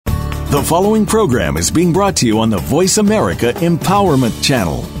The following program is being brought to you on the Voice America Empowerment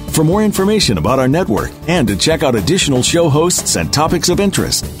Channel. For more information about our network and to check out additional show hosts and topics of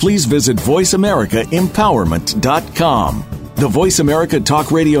interest, please visit voiceamericaempowerment.com. The Voice America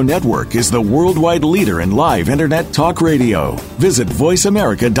Talk Radio Network is the worldwide leader in live Internet talk radio. Visit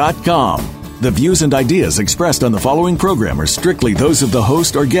voiceamerica.com. The views and ideas expressed on the following program are strictly those of the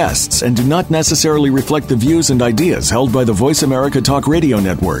host or guests and do not necessarily reflect the views and ideas held by the Voice America Talk Radio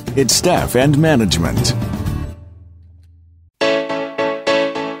Network, its staff, and management.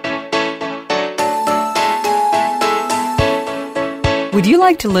 Would you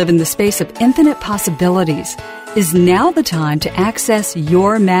like to live in the space of infinite possibilities? Is now the time to access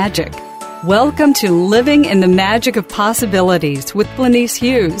your magic? Welcome to Living in the Magic of Possibilities with Glenyce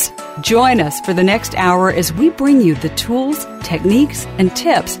Hughes. Join us for the next hour as we bring you the tools, techniques, and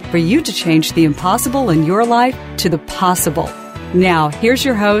tips for you to change the impossible in your life to the possible. Now, here's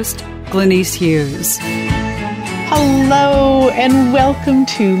your host, Glenyce Hughes. Hello, and welcome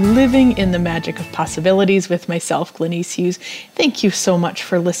to Living in the Magic of Possibilities with myself, Glenyce Hughes. Thank you so much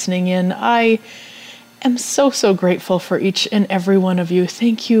for listening in. I am so grateful for each and every one of you.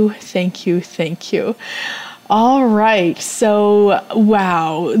 Thank you. All right, so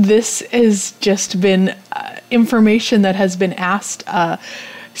wow, this has just been information that has been asked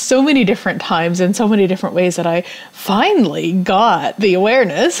so many different times in so many different ways that I finally got the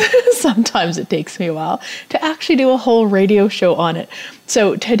awareness. Sometimes it takes me a while to actually do a whole radio show on it.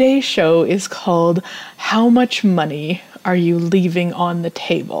 So today's show is called How Much Money Are You Leaving on the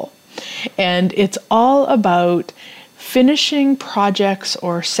Table? And it's all about finishing projects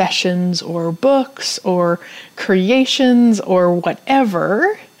or sessions or books or creations or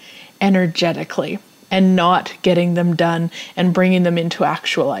whatever energetically and not getting them done and bringing them into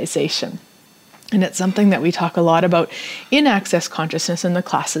actualization. And it's something that we talk a lot about in Access Consciousness in the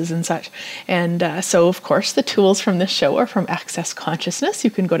classes and such. And so, of course, the tools from this show are from Access Consciousness.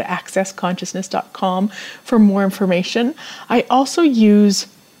 You can go to accessconsciousness.com for more information. I also use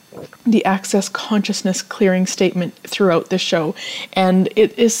the Access Consciousness clearing statement throughout the show. And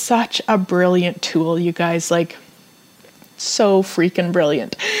it is such a brilliant tool, you guys, like so freaking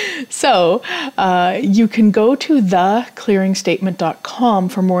brilliant. So you can go to theclearingstatement.com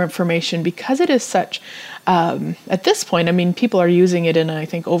for more information because it is such, at this point, I mean, people are using it in, I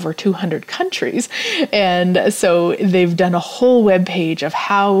think, over 200 countries. And so they've done a whole web page of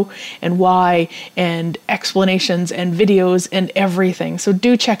how and why and explanations and videos and everything. So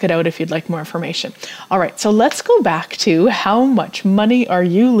do check it out if you'd like more information. All right, so let's go back to how much money are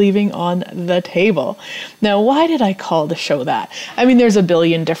you leaving on the table? Now, why did I call the show that? I mean, there's a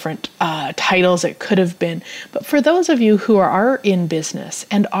billion different titles it could have been. But for those of you who are in business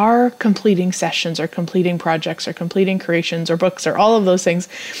and are completing sessions or completing projects or completing creations or books or all of those things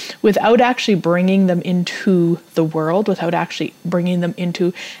without actually bringing them into the world, without actually bringing them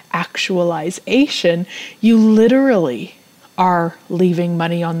into actualization, you literally are leaving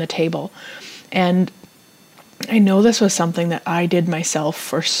money on the table. And I know this was something that I did myself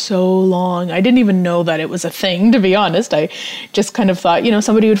for so long. I didn't even know that it was a thing, to be honest. I just kind of thought,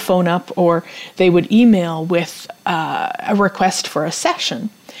 somebody would phone up or they would email with a request for a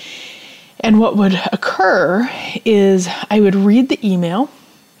session. And what would occur is I would read the email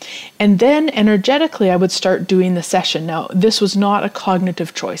and then energetically I would start doing the session. Now, this was not a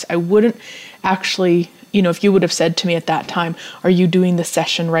cognitive choice. I wouldn't actually, if you would have said to me at that time, are you doing the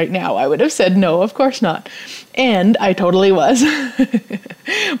session right now? I would have said, no, of course not. And I totally was.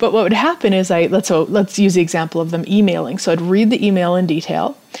 But what would happen is let's use the example of them emailing. So I'd read the email in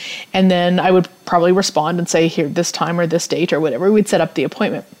detail and then I would probably respond and say, here, this time or this date or whatever. We'd set up the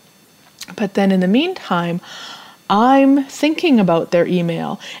appointment. But then in the meantime, I'm thinking about their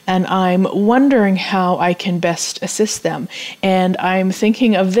email and I'm wondering how I can best assist them. And I'm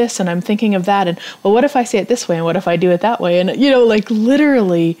thinking of this and I'm thinking of that. And well, what if I say it this way? And what if I do it that way? And,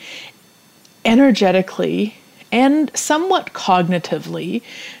 literally energetically and somewhat cognitively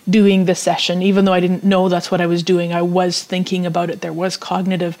doing the session, even though I didn't know that's what I was doing. I was thinking about it. There was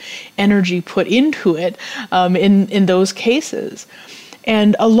cognitive energy put into it in those cases.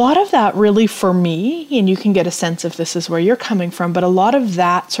 And a lot of that really for me, and you can get a sense if this is where you're coming from, but a lot of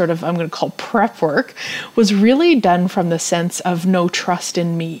that sort of, I'm going to call prep work, was really done from the sense of no trust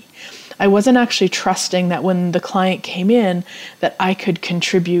in me. I wasn't actually trusting that when the client came in that I could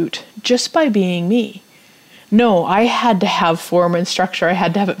contribute just by being me. No, I had to have form and structure. I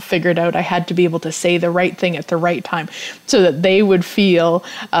had to have it figured out. I had to be able to say the right thing at the right time so that they would feel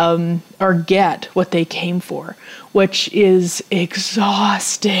or get what they came for, which is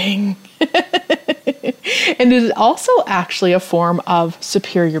exhausting. And it is also actually a form of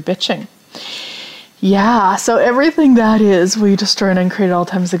superior bitching. Yeah, so everything that is, we destroy and uncreate at all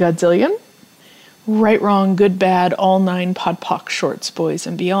times a godzillion. Right, wrong, good, bad, all 9 podpoc shorts, boys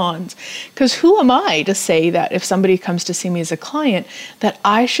and beyonds. Because who am I to say that if somebody comes to see me as a client, that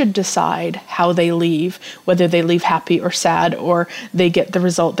I should decide how they leave, whether they leave happy or sad, or they get the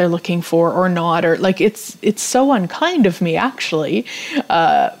result they're looking for or not, or like it's so unkind of me actually,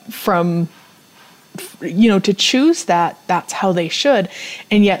 to choose that's how they should.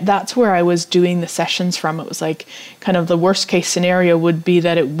 And yet that's where I was doing the sessions from. It was like kind of the worst case scenario would be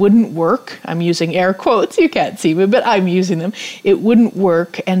that it wouldn't work. I'm using air quotes. You can't see me, but I'm using them. It wouldn't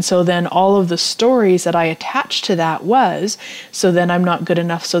work. And so then all of the stories that I attached to that was, so then I'm not good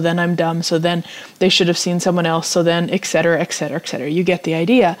enough. So then I'm dumb. So then they should have seen someone else. So then et cetera, et cetera, et cetera. You get the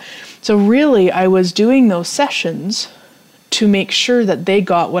idea. So really I was doing those sessions to make sure that they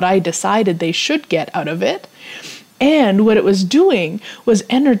got what I decided they should get out of it. And what it was doing was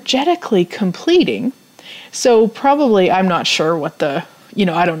energetically completing. So probably, I'm not sure what I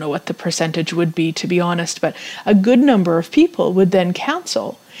don't know what the percentage would be, to be honest, but a good number of people would then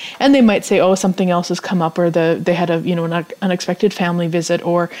cancel. And they might say, oh, something else has come up, or they had an unexpected family visit,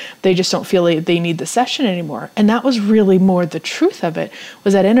 or they just don't feel they need the session anymore. And that was really more the truth of it,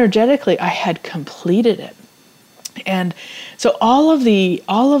 was that energetically I had completed it. And so all of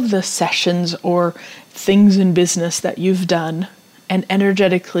the sessions or things in business that you've done and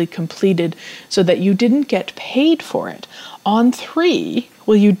energetically completed so that you didn't get paid for it, on 3,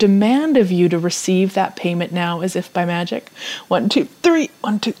 will you demand of you to receive that payment now as if by magic? 1, 2, 3,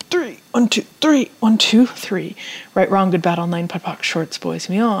 1, 2, 3, 1, 2, 3, 1, 2, 3. Right, wrong, good, bad, all 9 podpoc shorts, boys,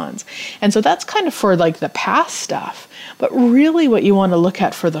 meons. And so that's kind of for like the past stuff. But really what you want to look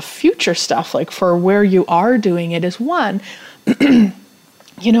at for the future stuff, like for where you are doing it, is one,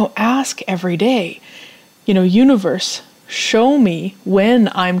 ask every day, universe, show me when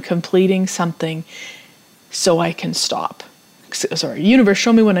I'm completing something so I can stop. Sorry, universe,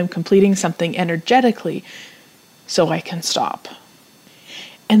 show me when I'm completing something energetically so I can stop.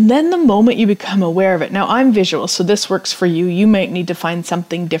 And then the moment you become aware of it, now I'm visual, so this works for you. You might need to find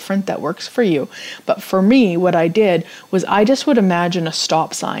something different that works for you. But for me, what I did was I just would imagine a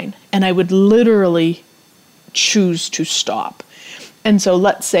stop sign and I would literally choose to stop. And so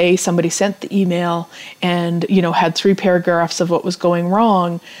let's say somebody sent the email and, had 3 paragraphs of what was going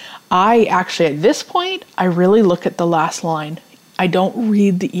wrong. I actually, at this point, I really look at the last line. I don't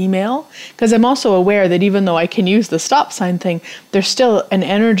read the email because I'm also aware that even though I can use the stop sign thing, there's still an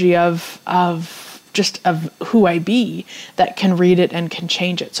energy of who I be that can read it and can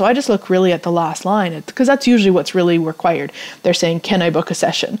change it. So I just look really at the last line because that's usually what's really required. They're saying, can I book a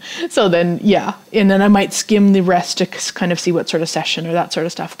session? So then, yeah. And then I might skim the rest to kind of see what sort of session or that sort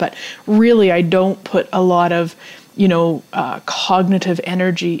of stuff. But really, I don't put a lot of cognitive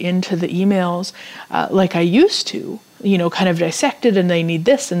energy into the emails like I used to, kind of dissect it and they need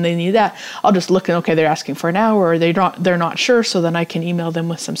this and they need that. I'll just look and, okay, they're asking for an hour or they're not sure. So then I can email them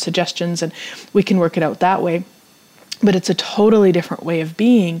with some suggestions and we can work it out that way. But it's a totally different way of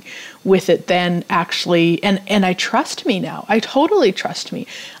being with it than actually, and I trust me now. I totally trust me.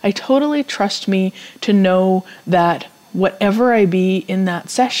 I totally trust me to know that whatever I be in that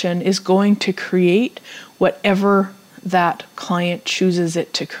session is going to create whatever that client chooses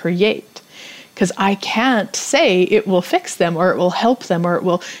it to create. Because I can't say it will fix them or it will help them or it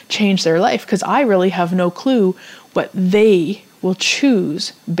will change their life because I really have no clue what they will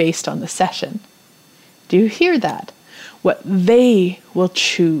choose based on the session. Do you hear that? What they will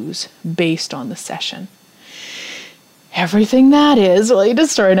choose based on the session. Everything that is, well, you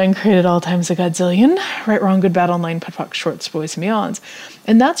destroy and uncreate at all times a godzillion. Right, wrong, good, bad, all 9 podpoc shorts, boys and meons.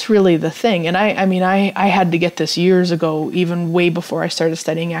 And that's really the thing. And I had to get this years ago, even way before I started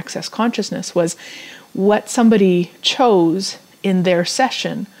studying Access Consciousness, was what somebody chose in their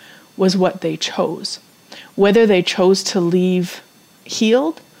session was what they chose. Whether they chose to leave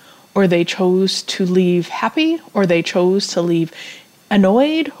healed, or they chose to leave happy, or they chose to leave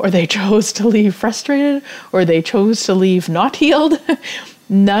annoyed, or they chose to leave frustrated, or they chose to leave not healed.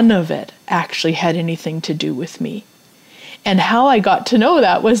 None of it actually had anything to do with me. And how I got to know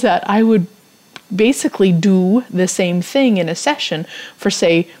that was that I would basically do the same thing in a session for,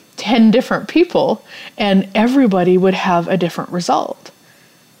 say, 10 different people, and everybody would have a different result.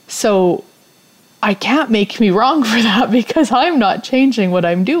 So I can't make me wrong for that because I'm not changing what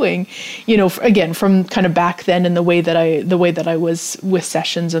I'm doing. Again, from kind of back then and the way that I was with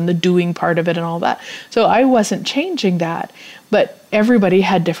sessions and the doing part of it and all that. So I wasn't changing that, but everybody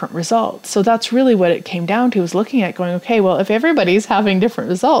had different results. So that's really what it came down to, was looking at going, okay, well, if everybody's having different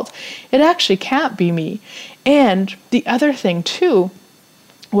results, it actually can't be me. And the other thing too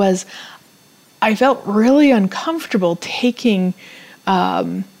was I felt really uncomfortable taking,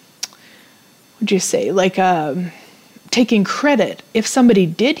 taking credit if somebody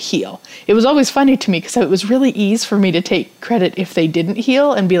did heal. It was always funny to me because it was really easy for me to take credit if they didn't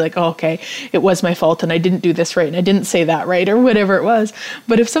heal and be like, oh, okay, it was my fault and I didn't do this right and I didn't say that right or whatever it was.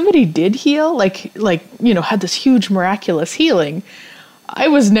 But if somebody did heal, had this huge miraculous healing, I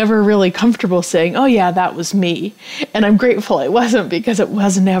was never really comfortable saying, oh yeah, that was me. And I'm grateful it wasn't, because it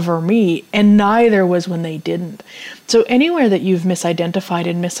was never me, and neither was when they didn't. So anywhere that you've misidentified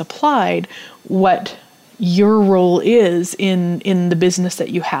and misapplied what your role is in the business that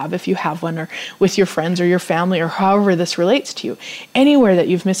you have, if you have one, or with your friends or your family, or however this relates to you, anywhere that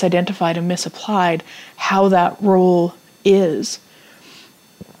you've misidentified and misapplied how that role is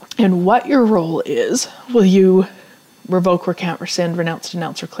and what your role is, will you revoke, recant, rescind, renounce,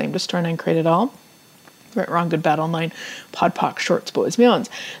 denounce, or claim, destroy, and uncreate it all? Right, wrong, good, bad, online, pod, poc, shorts, boys, beyonds.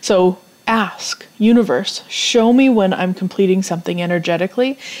 So ask, universe, show me when I'm completing something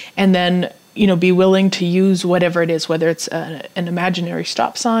energetically, and then, be willing to use whatever it is, whether it's an imaginary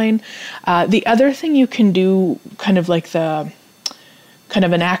stop sign. The other thing you can do, kind of an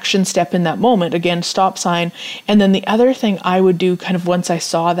action step in that moment, again, stop sign. And then the other thing I would do kind of once I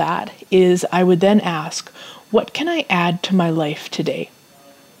saw that is I would then ask, what can I add to my life today?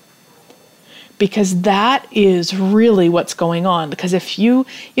 Because that is really what's going on. Because if you've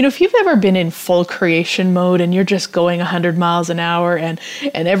ever been in full creation mode and you're just going 100 miles an hour and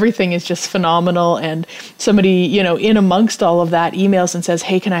everything is just phenomenal, and somebody, in amongst all of that emails and says,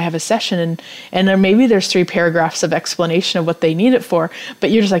 hey, can I have a session? And then maybe there's 3 paragraphs of explanation of what they need it for, but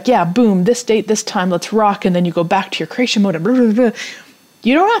you're just like, yeah, boom, this date, this time, let's rock. And then you go back to your creation mode and blah, blah, blah.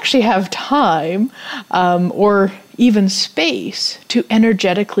 You don't actually have time or even space to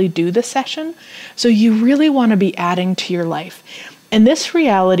energetically do the session. So you really want to be adding to your life. And this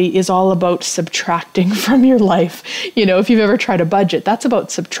reality is all about subtracting from your life. If you've ever tried a budget, that's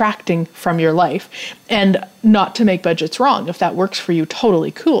about subtracting from your life. And not to make budgets wrong. If that works for you, totally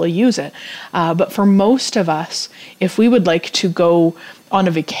cool, use it. But for most of us, if we would like to go on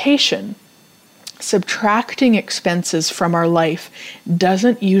a vacation, subtracting expenses from our life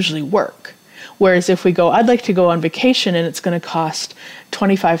doesn't usually work. Whereas if we go, I'd like to go on vacation and it's going to cost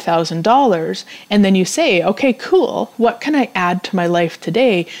 $25,000, and then you say, okay, cool, what can I add to my life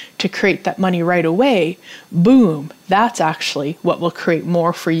today to create that money right away? Boom, that's actually what will create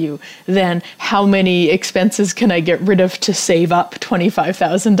more for you than how many expenses can I get rid of to save up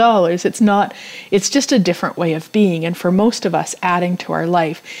 $25,000. It's just a different way of being. And for most of us, adding to our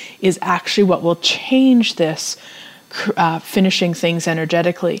life is actually what will change this finishing things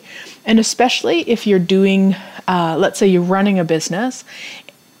energetically. And especially if you're doing, let's say you're running a business,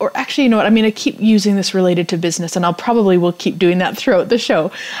 or actually, I keep using this related to business, and will keep doing that throughout the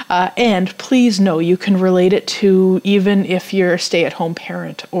show. And please know you can relate it to even if you're a stay-at-home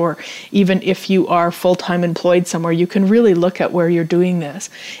parent, or even if you are full-time employed somewhere. You can really look at where you're doing this.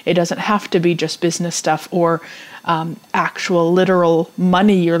 It doesn't have to be just business stuff or actual literal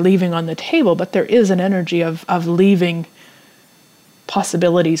money you're leaving on the table, but there is an energy of leaving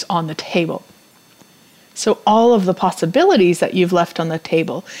possibilities on the table. So all of the possibilities that you've left on the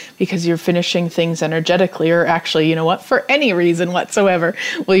table because you're finishing things energetically, or actually, for any reason whatsoever,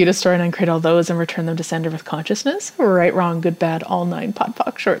 will you destroy and uncreate all those and return them to sender with consciousness? Right, wrong, good, bad, all 9, pod,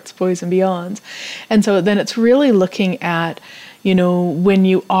 poc, shorts, boys, and beyonds. And so then it's really looking at, when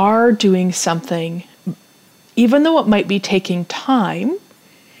you are doing something, even though it might be taking time,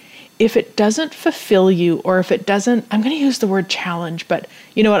 if it doesn't fulfill you, or if it doesn't, I'm going to use the word challenge, but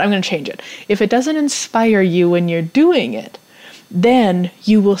you know what, I'm going to change it. If it doesn't inspire you when you're doing it, then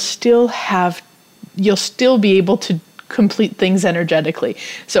you'll still be able to complete things energetictically.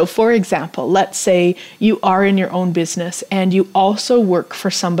 So for example, let's say you are in your own business and you also work for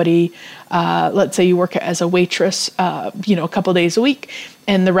somebody, let's say you work as a waitress, a couple days a week,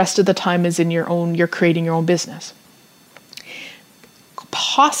 and the rest of the time is you're creating your own business.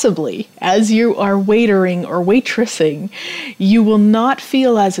 Possibly, as you are waitering or waitressing, you will not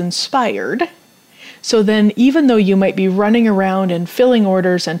feel as inspired. So then, even though you might be running around and filling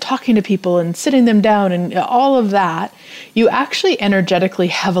orders and talking to people and sitting them down and all of that, you actually energetically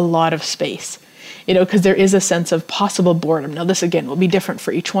have a lot of space. because there is a sense of possible boredom. Now, this again will be different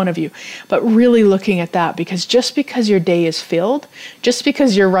for each one of you, but really looking at that, because just because your day is filled, just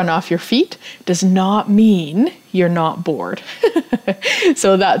because you're run off your feet, does not mean you're not bored.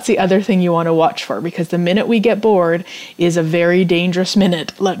 So that's the other thing you want to watch for, because the minute we get bored is a very dangerous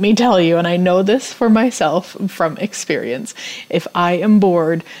minute, let me tell you. And I know this for myself from experience. If I am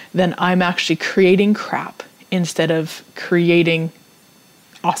bored, then I'm actually creating crap instead of creating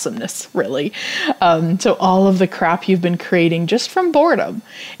awesomeness, really. So all of the crap you've been creating just from boredom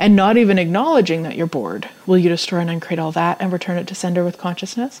and not even acknowledging that you're bored, will you destroy and uncreate all that and return it to sender with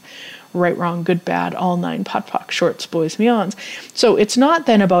consciousness? Right, wrong, good, bad, all nine, pot, pock, shorts, boys, meons. So it's not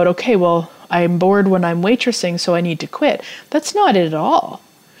then about, okay, well, I'm bored when I'm waitressing, so I need to quit. That's not it at all.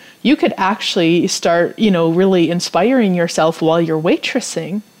 You could actually start, really inspiring yourself while you're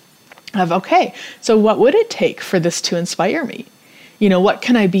waitressing of, okay, so what would it take for this to inspire me? What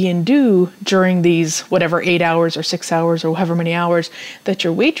can I be and do during these, whatever, 8 hours or 6 hours or however many hours that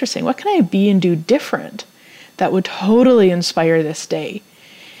you're waitressing? What can I be and do different that would totally inspire this day?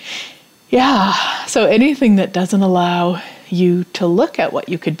 Yeah, so anything that doesn't allow you to look at what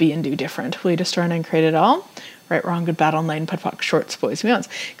you could be and do different, will you destroy and uncreate it all? Right, wrong, good, bad, all nine, pot, pock, shorts, boys, meons.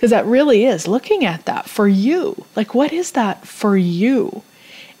 Because that really is looking at that for you. Like, what is that for you?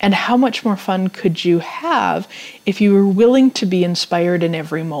 And how much more fun could you have if you were willing to be inspired in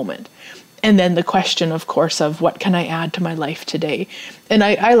every moment? And then the question, of course, of what can I add to my life today? And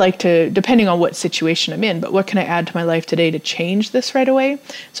I like to, depending on what situation I'm in, but what can I add to my life today to change this right away?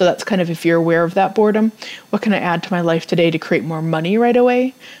 So that's kind of if you're aware of that boredom. What can I add to my life today to create more money right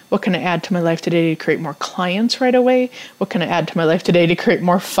away? What can I add to my life today to create more clients right away? What can I add to my life today to create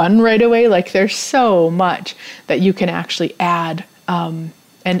more fun right away? Like, there's so much that you can actually add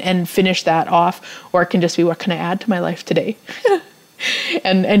and finish that off. Or it can just be, what can I add to my life today?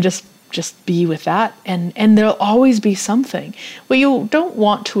 and just be with that, and there'll always be something. What you don't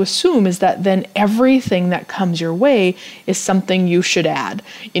want to assume is that then everything that comes your way is something you should add.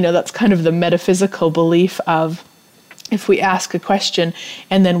 That's kind of the metaphysical belief of, if we ask a question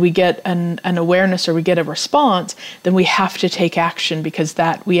and then we get an awareness or we get a response, then we have to take action because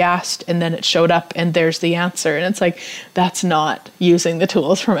that we asked and then it showed up and there's the answer. And it's like, that's not using the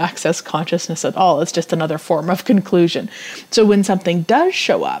tools from Access Consciousness at all. It's just another form of conclusion. So when something does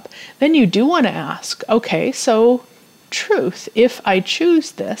show up, then you do want to ask, okay, so truth, if I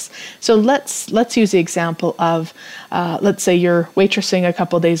choose this. So let's use the example of, let's say you're waitressing a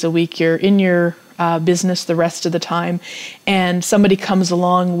couple days a week, you're in your business the rest of the time, and somebody comes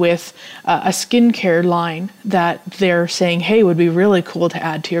along with a skincare line that they're saying, hey, would be really cool to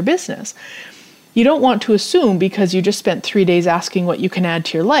add to your business. You don't want to assume because you just spent 3 days asking what you can add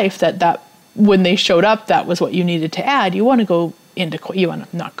to your life that when they showed up, that was what you needed to add. You want to you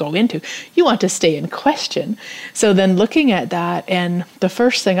want to stay in question. So then looking at that, and the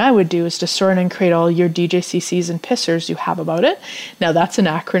first thing I would do is destroy and uncreate all your DJCCs and pissers you have about it. Now that's an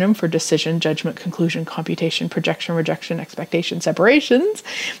acronym for decision, judgment, conclusion, computation, projection, rejection, expectation, separations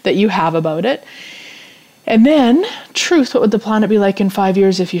that you have about it. And then truth, what would the planet be like in 5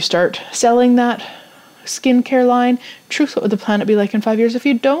 years if you start selling that skincare line? Truth, what would the planet be like in 5 years if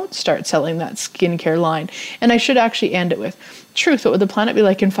you don't start selling that skincare line? And I should actually end it with, truth, what would the planet be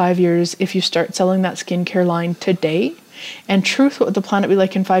like in 5 years if you start selling that skincare line today? And truth, what would the planet be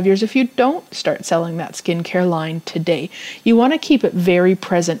like in 5 years if you don't start selling that skincare line today? You want to keep it very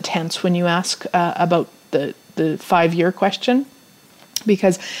present tense when you ask about the 5 year question,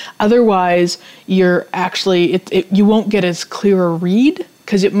 because otherwise you're actually, you won't get as clear a read,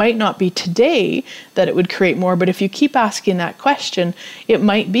 because it might not be today that it would create more, but if you keep asking that question, it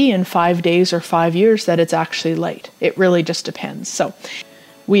might be in 5 days or 5 years that it's actually light. It really just depends. So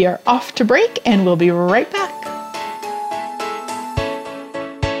we are off to break and we'll be right back.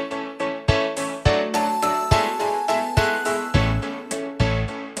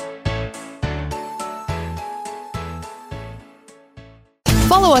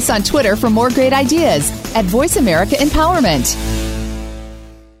 Follow us on Twitter for more great ideas at Voice America Empowerment.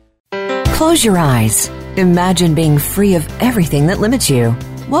 Close your eyes. Imagine being free of everything that limits you.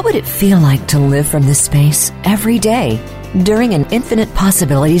 What would it feel like to live from this space every day? During an Infinite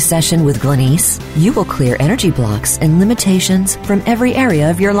Possibilities session with Glenyce, you will clear energy blocks and limitations from every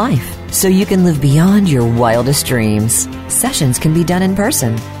area of your life so you can live beyond your wildest dreams. Sessions can be done in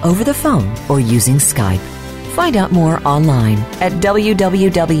person, over the phone, or using Skype. Find out more online at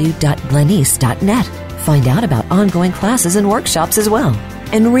www.glenyce.net. Find out about ongoing classes and workshops as well.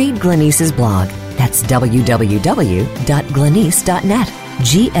 And read Glenyce's blog. That's www.glenyce.net.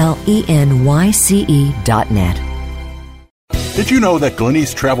 GLENYCE.net. Did you know that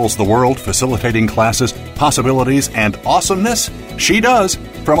Glenyce travels the world facilitating classes, possibilities, and awesomeness? She does.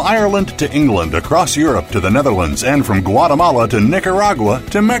 From Ireland to England, across Europe to the Netherlands, and from Guatemala to Nicaragua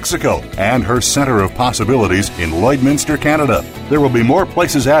to Mexico, and her Center of Possibilities in Lloydminster, Canada. There will be more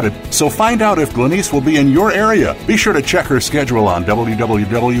places added, so find out if Glenyce will be in your area. Be sure to check her schedule on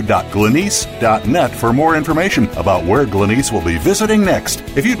www.glenyce.net for more information about where Glenyce will be visiting next.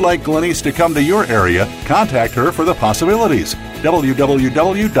 If you'd like Glenyce to come to your area, contact her for the possibilities.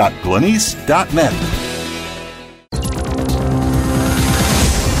 www.glenyce.net.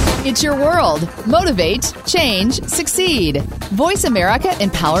 It's your world. Motivate, change, succeed.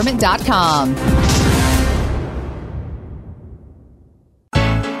 VoiceAmericaEmpowerment.com.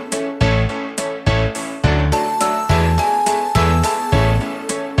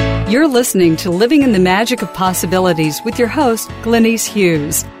 You're listening to Living in the Magic of Possibilities with your host, Glenyce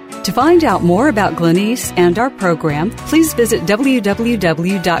Hughes. To find out more about Glenyce and our program, please visit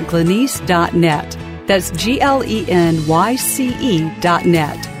www.glenyce.net. That's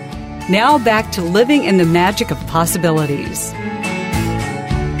GLENYCE.net. Now back to Living in the Magic of Possibilities.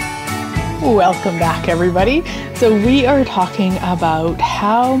 Welcome back, everybody. So we are talking about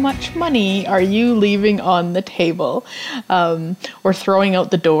how much money are you leaving on the table, or throwing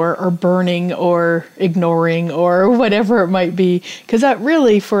out the door, or burning, or ignoring, or whatever it might be. Because that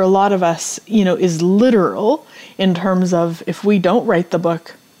really, for a lot of us, is literal in terms of if we don't write the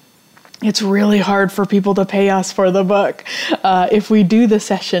book, it's really hard for people to pay us for the book. If we do the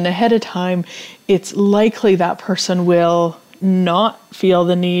session ahead of time, it's likely that person will not feel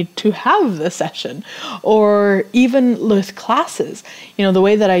the need to have the session. Or even with classes, the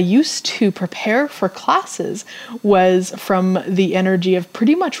way that I used to prepare for classes was from the energy of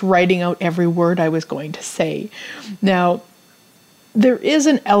pretty much writing out every word I was going to say. Now, there is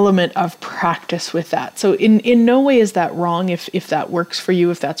an element of practice with that. So in no way is that wrong if that works for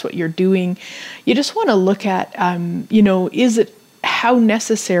you, if that's what you're doing. You just want to look at, is it, how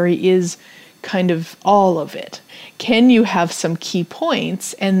necessary is kind of all of it? Can you have some key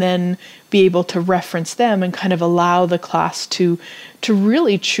points and then be able to reference them and kind of allow the class to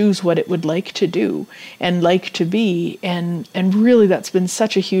really choose what it would like to do and like to be? And really that's been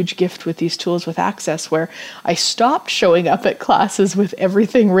such a huge gift with these tools with Access, where I stopped showing up at classes with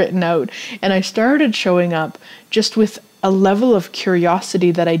everything written out and I started showing up just with a level of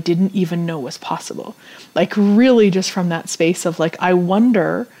curiosity that I didn't even know was possible. Like really just from that space of like, I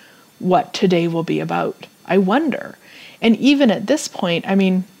wonder what today will be about. I wonder. And even at this point, I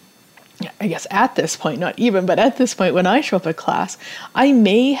guess at this point, not even, but at this point when I show up at class, I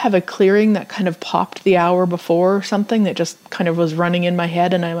may have a clearing that kind of popped the hour before or something that just kind of was running in my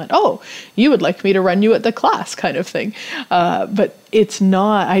head. And I went, oh, you would like me to run you at the class kind of thing. But it's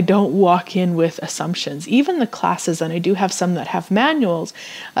not, I don't walk in with assumptions. Even the classes, and I do have some that have manuals,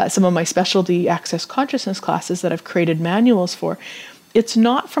 some of my specialty Access Consciousness classes that I've created manuals for. It's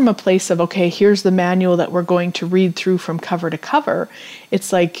not from a place of, okay, here's the manual that we're going to read through from cover to cover.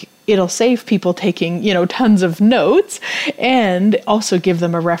 It's like, it'll save people taking, tons of notes and also give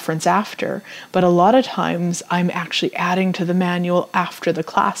them a reference after. But a lot of times I'm actually adding to the manual after the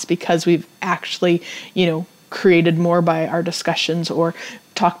class because we've actually, created more by our discussions or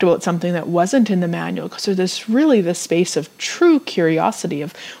talked about something that wasn't in the manual. So there's really this space of true curiosity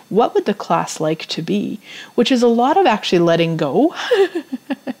of what would the class like to be, which is a lot of actually letting go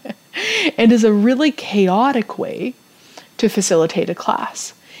and is a really chaotic way to facilitate a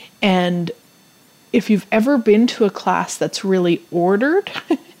class. And if you've ever been to a class that's really ordered,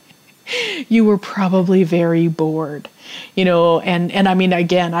 you were probably very bored, and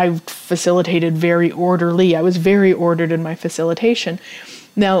again, I facilitated very orderly. I was very ordered in my facilitation.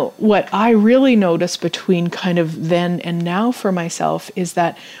 Now, what I really noticed between kind of then and now for myself is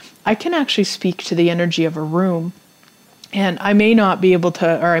that I can actually speak to the energy of a room. And I may not be able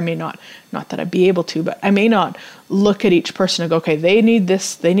to, or I may not that I'd be able to, but I may not look at each person and go, okay, they need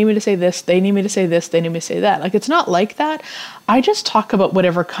this, they need me to say this, they need me to say this, they need me to say that. Like, it's not like that. I just talk about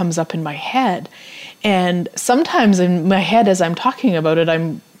whatever comes up in my head. And sometimes in my head, as I'm talking about it,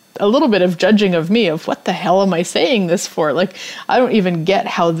 I'm a little bit of judging of me of what the hell am I saying this for? Like, I don't even get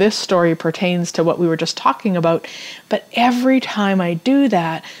how this story pertains to what we were just talking about. But every time I do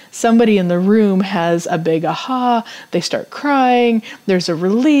that, somebody in the room has a big aha, they start crying, there's a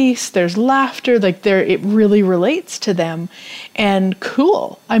release, there's laughter, like it really relates to them. And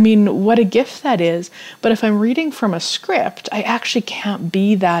cool. What a gift that is. But if I'm reading from a script, I actually can't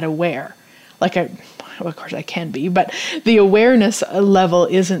be that aware. Of course I can be, but the awareness level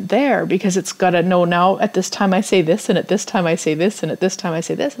isn't there because it's got to know now at this time I say this, and at this time I say this, and at this time I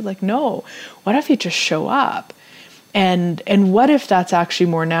say this. It's like, no, what if you just show up? And what if that's actually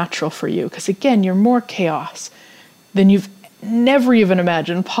more natural for you? Because again, you're more chaos than you've never even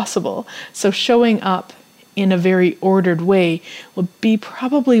imagined possible. So showing up in a very ordered way will be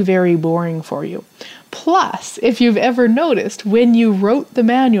probably very boring for you. Plus, if you've ever noticed, when you wrote the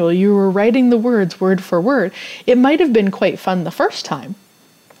manual, you were writing the words word for word. It might have been quite fun the first time,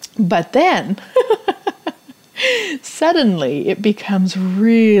 but then suddenly it becomes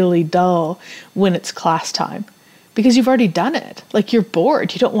really dull when it's class time. Because you've already done it. Like, you're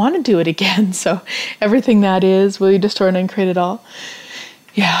bored. You don't want to do it again. So everything that is, will you destroy and uncreate it all?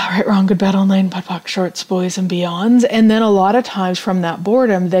 Yeah, right, wrong, good, bad, online, POD, POC, shorts, boys, and beyonds. And then a lot of times from that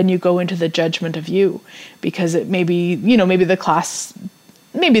boredom, then you go into the judgment of you. Because it maybe the class,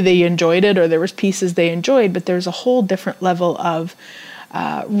 maybe they enjoyed it or there was pieces they enjoyed, but there's a whole different level of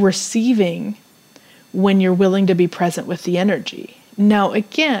receiving when you're willing to be present with the energy. Now,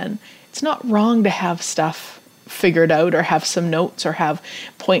 again, it's not wrong to have stuff figured out or have some notes or have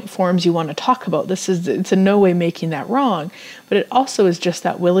point forms you want to talk about. It's in no way making that wrong, but it also is just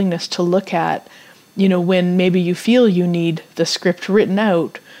that willingness to look at, when maybe you feel you need the script written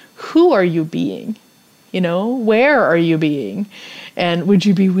out, who are you being? Where are you being? And would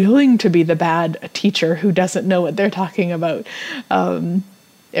you be willing to be the bad teacher who doesn't know what they're talking about?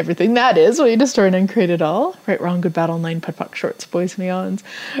 Everything that is, will you destroy and uncreate it all? Right, wrong, good, bad, online, POD, POC, shorts, boys, and beyonds.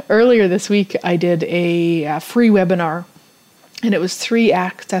 Earlier this week, I did a free webinar, and it was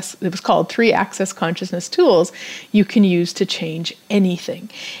called 3 Access Consciousness Tools you can use to change anything.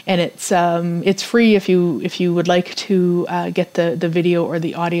 And it's free. If you would like to get the video or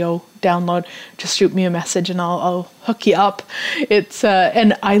the audio download, just shoot me a message and I'll hook you up. It's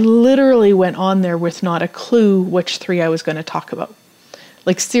and I literally went on there with not a clue which 3 I was going to talk about.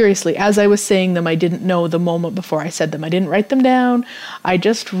 Like, seriously, as I was saying them, I didn't know the moment before I said them. I didn't write them down. I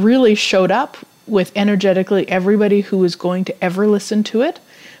just really showed up with energetically everybody who was going to ever listen to it.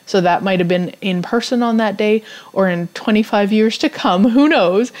 So that might have been in person on that day or in 25 years to come, who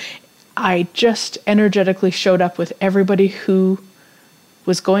knows. I just energetically showed up with everybody who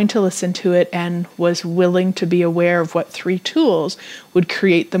was going to listen to it and was willing to be aware of what 3 tools would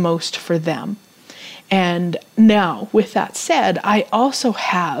create the most for them. And now, with that said, I also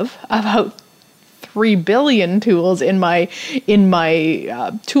have about 3 billion tools in my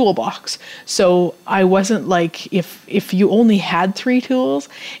toolbox. So I wasn't like, if you only had 3 tools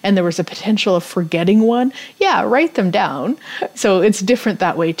and there was a potential of forgetting one, yeah, write them down. So it's different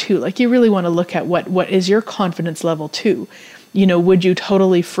that way too. Like, you really want to look at what is your confidence level too. Would you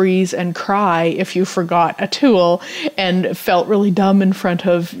totally freeze and cry if you forgot a tool and felt really dumb in front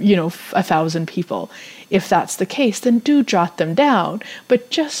of, 1,000 people? If that's the case, then do jot them down, but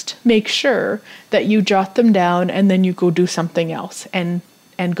just make sure that you jot them down and then you go do something else and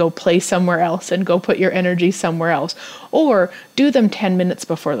go play somewhere else and go put your energy somewhere else, or do them 10 minutes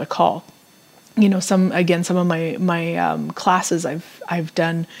before the call. Some of my classes, I've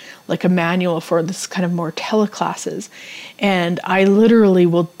done like a manual for this kind of more teleclasses, and I literally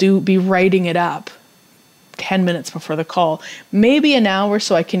will be writing it up 10 minutes before the call, maybe an hour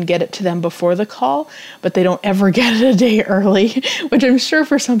so I can get it to them before the call, but they don't ever get it a day early, which I'm sure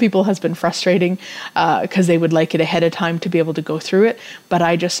for some people has been frustrating because they would like it ahead of time to be able to go through it. But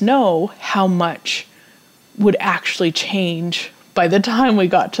I just know how much would actually change by the time we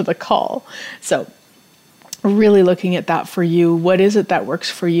got to the call. So really looking at that for you. What is it that works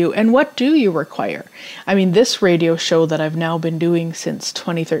for you? And what do you require? I mean, this radio show that I've now been doing since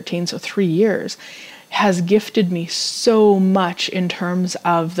 2013, so 3 years, has gifted me so much in terms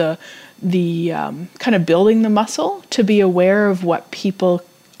of the kind of building the muscle to be aware of what people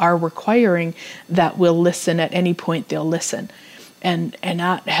are requiring that will listen at any point they'll listen. And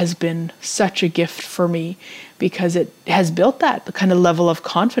that has been such a gift for me because it has built the kind of level of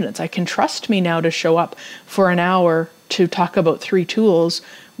confidence. I can trust me now to show up for an hour to talk about 3 tools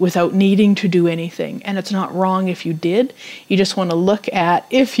without needing to do anything. And it's not wrong if you did. You just want to look at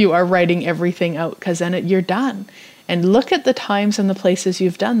if you are writing everything out, because then you're done. And look at the times and the places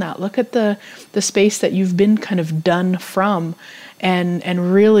you've done that. Look at the space that you've been kind of done from,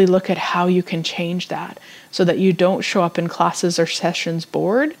 and really look at how you can change that so that you don't show up in classes or sessions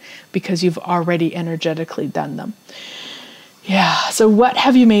bored because you've already energetically done them. Yeah, so what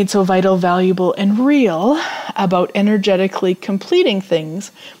have you made so vital, valuable, and real about energetically completing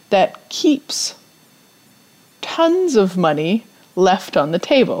things that keeps tons of money left on the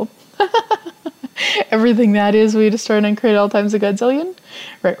table? Everything that is, we destroy and uncreate all times a godzillion.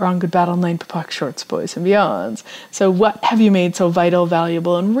 Right, wrong, good, bad, online, POD, POC, shorts, boys, and beyonds. So what have you made so vital,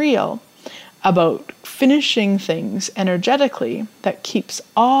 valuable, and real about finishing things energetically that keeps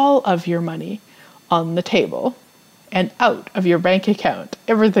all of your money on the table? and out of your bank account.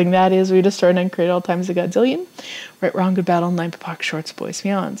 Everything that is, we destroy and uncreate all times a godzillion. Right, wrong, good, bad, all nine, POC, shorts, boys,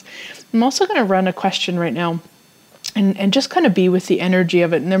 beyonds. I'm also going to run a question right now and just kind of be with the energy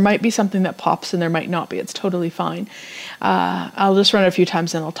of it. And there might be something that pops and there might not be. It's totally fine. I'll just run it a few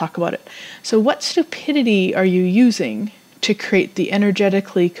times and I'll talk about it. So what stupidity are you using to create the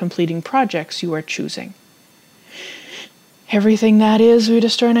energetically completing projects you are choosing? Everything that is, we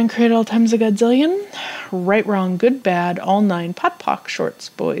destroy and uncreate all times a godzillion. Right, wrong, good, bad, all nine, POC, shorts,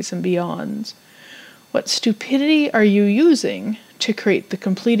 boys, and beyonds. What stupidity are you using to create the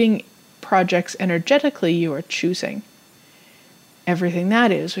completing projects energetically you are choosing? Everything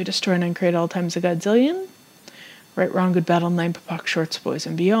that is, we destroy and uncreate all times a godzillion. Right, wrong, good, bad, all nine, POC, shorts, boys,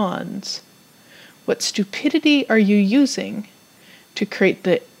 and beyonds. What stupidity are you using to create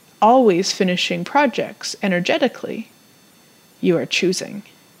the always finishing projects energetically you are choosing?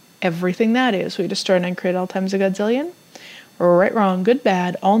 Everything that is, we destroy and uncreate all times a godzillion. Right, wrong, good,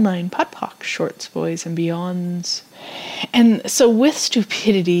 bad, all nine, POC, shorts, boys, and beyonds. And so with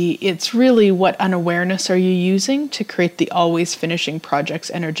stupidity, it's really what unawareness are you using to create the always finishing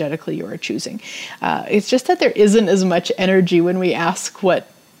projects energetically you are choosing. It's just that there isn't as much energy when we ask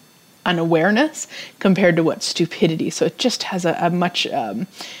what unawareness compared to what stupidity. So it just has a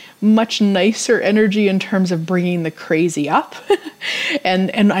much nicer energy in terms of bringing the crazy up.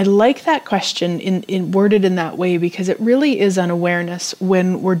 and I like that question in worded in that way, because it really is unawareness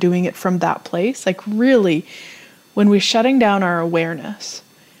when we're doing it from that place. Like really, when we're shutting down our awareness,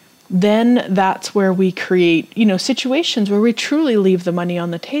 then that's where we create, situations where we truly leave the money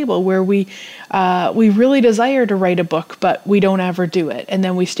on the table, where we really desire to write a book, but we don't ever do it. And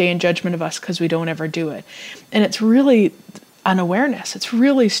then we stay in judgment of us because we don't ever do it. And it's really unawareness. It's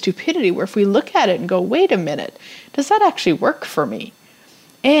really stupidity, where if we look at it and go, wait a minute, does that actually work for me?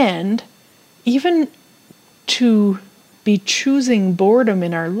 And even to be choosing boredom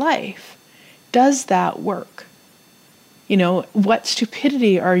in our life, does that work? What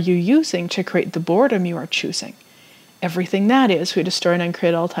stupidity are you using to create the boredom you are choosing? Everything that is, we destroy and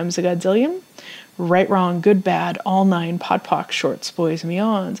uncreate all times a godzillion. Right, wrong, good, bad, all nine, POC, shorts, boys, and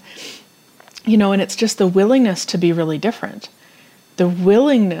beyonds. And it's just the willingness to be really different. The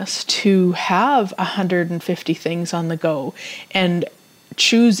willingness to have 150 things on the go and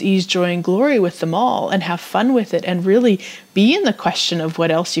choose ease, joy, and glory with them all and have fun with it and really be in the question of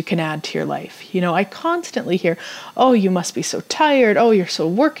what else you can add to your life. I constantly hear, oh, you must be so tired. Oh, you're so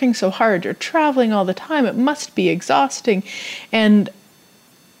working so hard. You're traveling all the time. It must be exhausting. And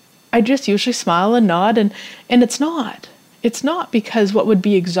I just usually smile and nod and it's not. It's not, because what would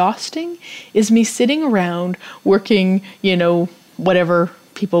be exhausting is me sitting around working, whatever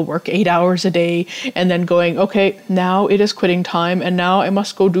people work 8 hours a day and then going, okay, now it is quitting time and now I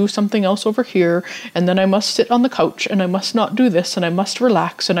must go do something else over here. And then I must sit on the couch and I must not do this and I must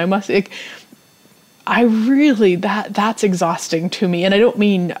relax and I must, that's exhausting to me. And I don't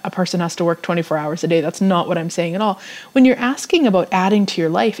mean a person has to work 24 hours a day. That's not what I'm saying at all. When you're asking about adding to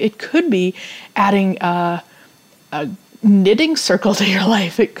your life, it could be adding a knitting circle to your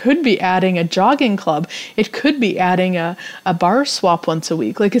life. It could be adding a jogging club. It could be adding a bar swap once a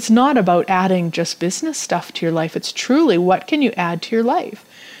week. Like, it's not about adding just business stuff to your life. It's truly, what can you add to your life?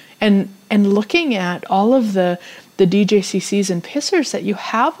 And looking at all of the DJCCs and pissers that you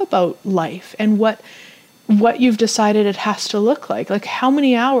have about life and what you've decided it has to look like. Like, how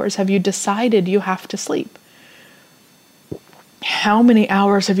many hours have you decided you have to sleep? How many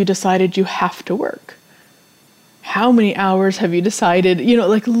hours have you decided you have to work? How many hours have you decided,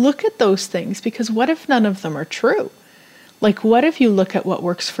 look at those things, because what if none of them are true? Like, what if you look at what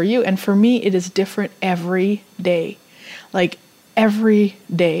works for you? And for me, it is different every day. Like, every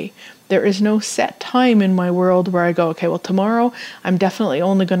day. There is no set time in my world where I go, okay, well, tomorrow I'm definitely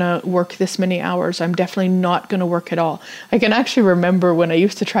only going to work this many hours. I'm definitely not going to work at all. I can actually remember when I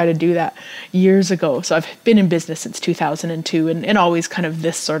used to try to do that years ago. So I've been in business since 2002 and always kind of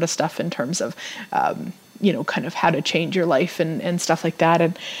this sort of stuff in terms of, kind of how to change your life and stuff like that.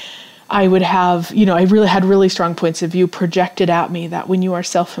 And I would have, I really had really strong points of view projected at me that when you are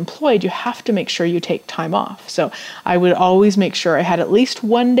self-employed, you have to make sure you take time off. So I would always make sure I had at least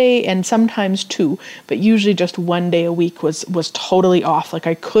one day and sometimes two, but usually just one day a week was totally off. Like,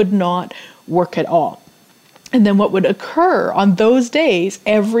 I could not work at all. And then what would occur on those days,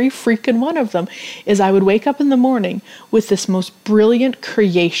 every freaking one of them, is I would wake up in the morning with this most brilliant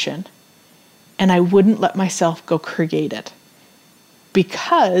creation, and I wouldn't let myself go create it.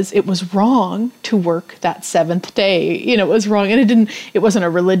 because it was wrong to work that seventh day. It was wrong. And it wasn't a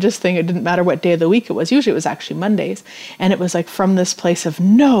religious thing. It didn't matter what day of the week it was. Usually it was actually Mondays. And it was like from this place of,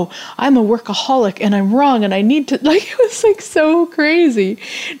 no, I'm a workaholic and I'm wrong and I need to, like, it was like so crazy.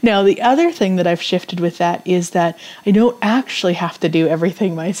 Now, the other thing that I've shifted with that is that I don't actually have to do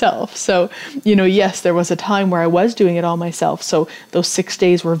everything myself. So, yes, there was a time where I was doing it all myself. So those 6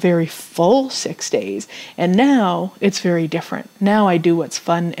 days were very full 6 days. And now it's very different. Now I do what's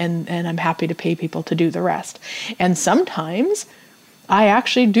fun and I'm happy to pay people to do the rest. And sometimes I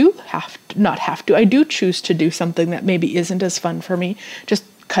actually I do choose to do something that maybe isn't as fun for me, just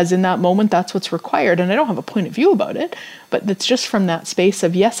because in that moment that's what's required. And I don't have a point of view about it, but it's just from that space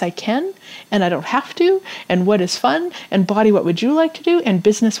of, yes, I can, and I don't have to, and what is fun, and body, what would you like to do, and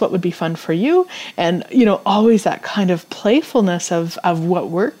business, what would be fun for you, and always that kind of playfulness of what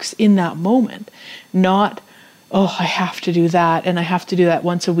works in that moment, not, oh, I have to do that, and I have to do that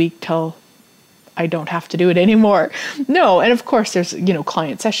once a week till I don't have to do it anymore. No, and of course there's,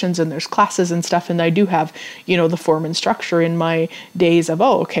 client sessions and there's classes and stuff, and I do have, the form and structure in my days of,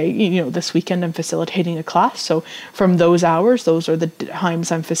 this weekend I'm facilitating a class, so from those hours, those are the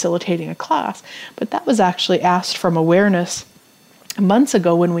times I'm facilitating a class. But that was actually asked from awareness months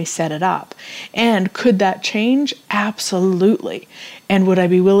ago when we set it up. And could that change? Absolutely. And would I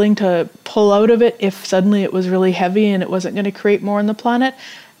be willing to pull out of it if suddenly it was really heavy and it wasn't going to create more on the planet?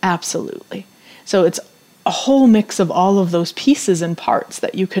 Absolutely. So it's a whole mix of all of those pieces and parts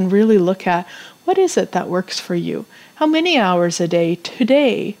that you can really look at. What is it that works for you? How many hours a day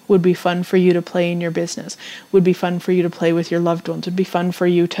today would be fun for you to play in your business? Would be fun for you to play with your loved ones? Would be fun for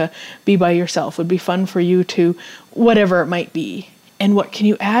you to be by yourself? Would be fun for you to whatever it might be? And what can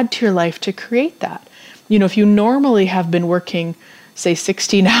you add to your life to create that? If you normally have been working, say,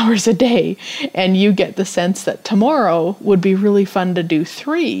 16 hours a day, and you get the sense that tomorrow would be really fun to do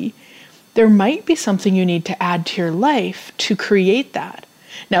 3, there might be something you need to add to your life to create that.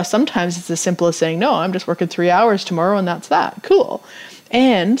 Now, sometimes it's as simple as saying, no, I'm just working 3 hours tomorrow and that's that. Cool.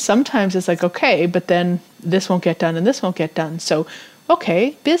 And sometimes it's like, okay, but then this won't get done and this won't get done. So,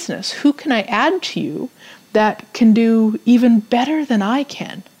 okay, business, who can I add to you that can do even better than I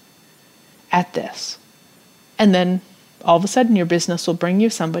can at this? And then all of a sudden your business will bring you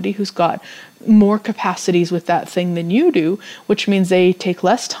somebody who's got more capacities with that thing than you do, which means they take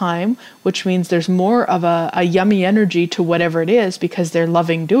less time, which means there's more of a yummy energy to whatever it is because they're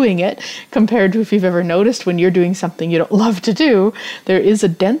loving doing it, compared to if you've ever noticed when you're doing something you don't love to do, there is a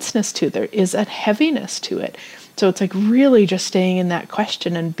denseness to it, there is a heaviness to it. So it's like really just staying in that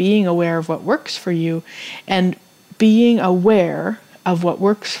question and being aware of what works for you, and being aware of what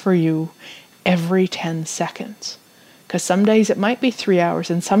works for you every 10 seconds. Because some days it might be 3 hours,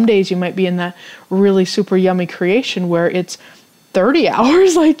 and some days you might be in that really super yummy creation where it's 30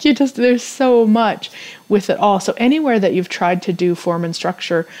 hours. Like there's so much with it all. So anywhere that you've tried to do form and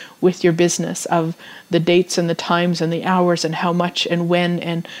structure with your business of the dates and the times and the hours and how much and when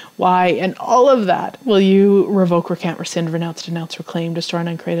and why and all of that, will you revoke, recant, rescind, renounce, denounce, reclaim, destroy, and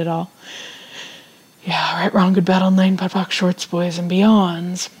uncreate it all? Yeah, right, wrong, good, bad, online, POD, shorts, boys, and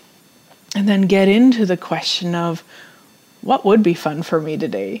beyonds. And then get into the question of, what would be fun for me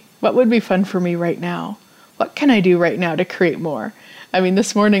today? What would be fun for me right now? What can I do right now to create more? I mean,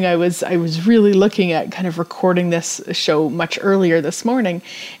 this morning I was really looking at kind of recording this show much earlier this morning,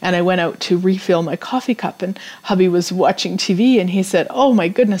 and I went out to refill my coffee cup, and hubby was watching TV, and he said, oh my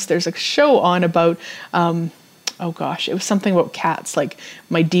goodness, there's a show on about, oh gosh, it was something about cats, like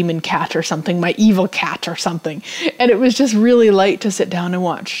my demon cat or something, my evil cat or something. And it was just really light to sit down and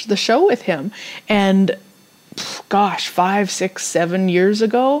watch the show with him. And gosh, 5, 6, 7 years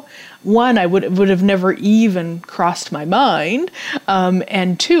ago, 1, I would have never even crossed my mind.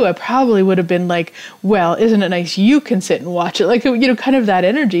 And 2, I probably would have been like, well, isn't it nice you can sit and watch it? Like, kind of that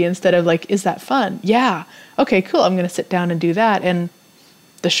energy instead of like, is that fun? Yeah. Okay, cool. I'm going to sit down and do that. And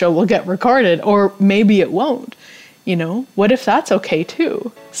the show will get recorded, or maybe it won't. What if that's okay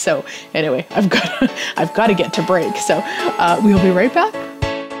too? So anyway, I've got to get to break. So we'll be right back.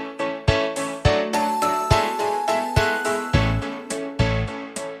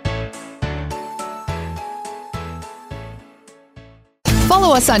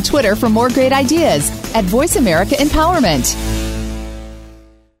 Follow us on Twitter for more great ideas at Voice America Empowerment.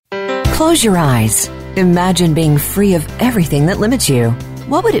 Close your eyes. Imagine being free of everything that limits you.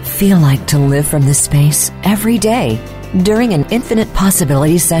 What would it feel like to live from this space every day? During an Infinite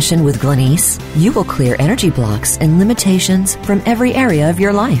Possibilities session with Glenyce, you will clear energy blocks and limitations from every area of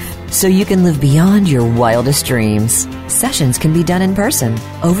your life, so you can live beyond your wildest dreams. Sessions can be done in person,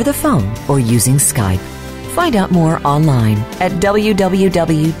 over the phone, or using Skype. Find out more online at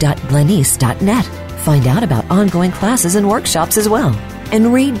www.glenyce.net. Find out about ongoing classes and workshops as well.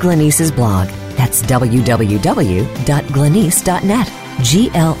 And read Glenyce's blog. That's www.glenyce.net.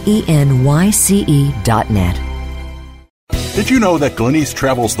 GLENYCE.net. Did you know that Glenyce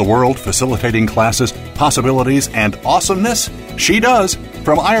travels the world facilitating classes, possibilities, and awesomeness? She does.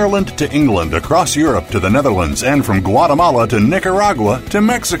 From Ireland to England, across Europe to the Netherlands, and from Guatemala to Nicaragua to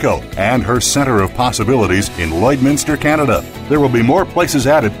Mexico, and her Center of Possibilities in Lloydminster, Canada. There will be more places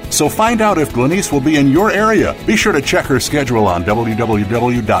added, so find out if Glenyce will be in your area. Be sure to check her schedule on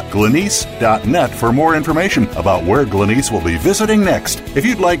www.glenyce.net for more information about where Glenyce will be visiting next. If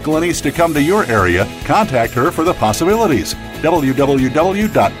you'd like Glenyce to come to your area, contact her for the possibilities.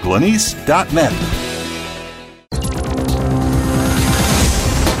 www.glenyce.net.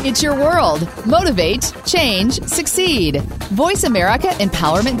 It's your world. Motivate, change, succeed.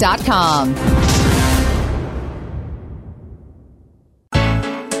 VoiceAmericaEmpowerment.com.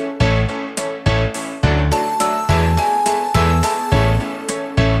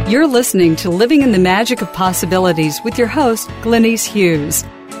 You're listening to Living in the Magic of Possibilities with your host, Glenyce Hughes.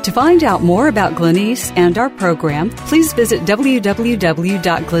 To find out more about Glenyce and our program, please visit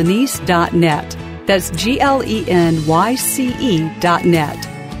www.glenyce.net. That's GLENYCE.net.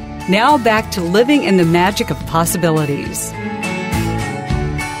 Now back to Living in the Magic of Possibilities.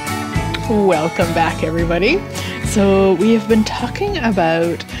 Welcome back, everybody. So we have been talking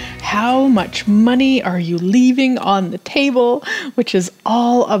about how much money are you leaving on the table, which is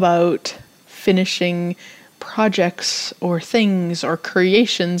all about finishing projects or things or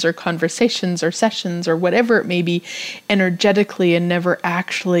creations or conversations or sessions or whatever it may be energetically and never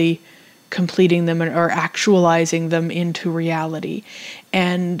actually completing them or actualizing them into reality.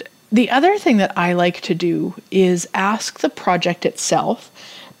 And the other thing that I like to do is ask the project itself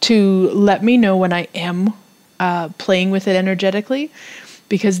to let me know when I am playing with it energetically,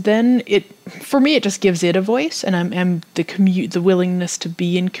 because then for me it just gives it a voice, and the willingness to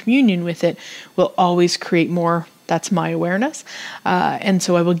be in communion with it will always create more. That's my awareness. And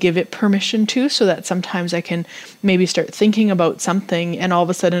so I will give it permission to, so that sometimes I can maybe start thinking about something and all of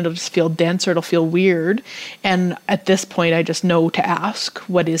a sudden it'll just feel dense or it'll feel weird. And at this point, I just know to ask,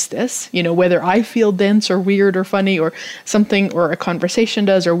 what is this? Whether I feel dense or weird or funny or something, or a conversation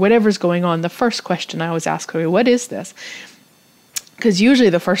does, or whatever's going on, the first question I always ask, what is this? Because usually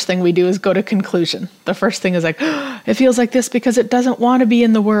the first thing we do is go to conclusion. The first thing is like, it feels like this because it doesn't want to be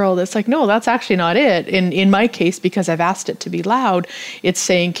in the world. It's like, no, that's actually not it. In my case, because I've asked it to be loud, it's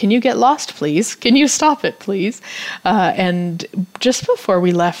saying, can you get lost, please? Can you stop it, please? And just before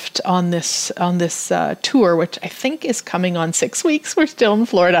we left on this tour, which I think is coming on 6 weeks, we're still in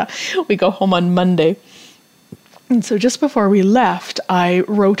Florida. We go home on Monday. And so just before we left, I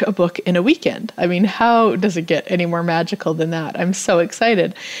wrote a book in a weekend. I mean, how does it get any more magical than that? I'm so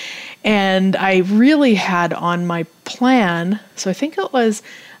excited. And I really had on my plan, so I think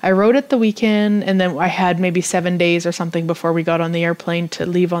I wrote it the weekend, and then I had maybe 7 days or something before we got on the airplane to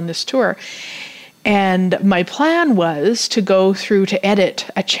leave on this tour. And my plan was to go through to edit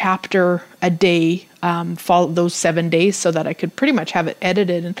a chapter a day, follow those 7 days, so that I could pretty much have it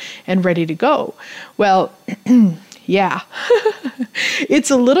edited and ready to go. Well, yeah, it's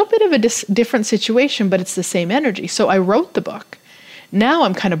a little bit of a different situation, but it's the same energy. So I wrote the book. Now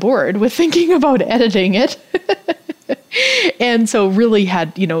I'm kind of bored with thinking about editing it. And so really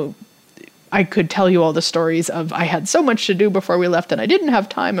had, I could tell you all the stories of I had so much to do before we left and I didn't have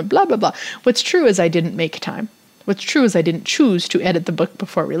time and blah, blah, blah. What's true is I didn't make time. What's true is I didn't choose to edit the book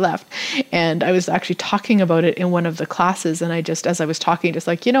before we left. And I was actually talking about it in one of the classes. And as I was talking, just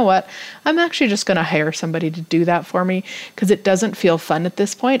like, you know what? I'm actually just going to hire somebody to do that for me, because it doesn't feel fun at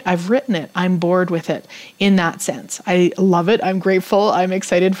this point. I've written it. I'm bored with it in that sense. I love it. I'm grateful. I'm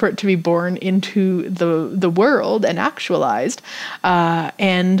excited for it to be born into the world and actualized.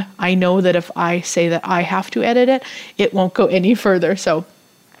 And I know that if I say that I have to edit it, it won't go any further. So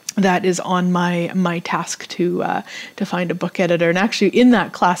that is on my task to find a book editor. And actually in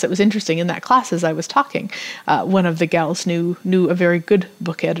that class, it was interesting. In that class, as I was talking, one of the gals knew a very good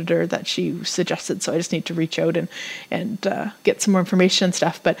book editor that she suggested. So I just need to reach out and get some more information and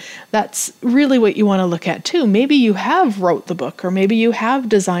stuff. But that's really what you want to look at too. Maybe you have wrote the book, or maybe you have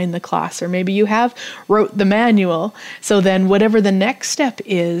designed the class, or maybe you have wrote the manual. So then whatever the next step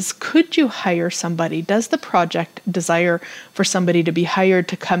is, could you hire somebody? Does the project desire for somebody to be hired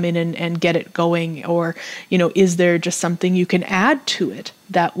to come in and get it going? Or, is there just something you can add to it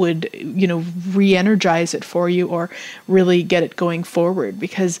that would, re-energize it for you or really get it going forward?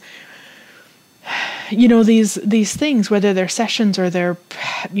 Because these things, whether they're sessions or they're,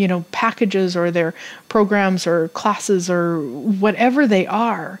 packages or they're programs or classes or whatever they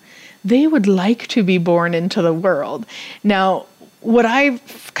are, they would like to be born into the world. Now, what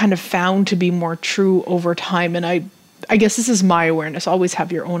I've kind of found to be more true over time, and I guess this is my awareness, always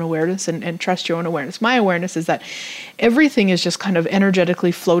have your own awareness and trust your own awareness. My awareness is that everything is just kind of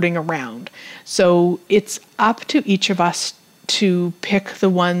energetically floating around. So it's up to each of us to pick the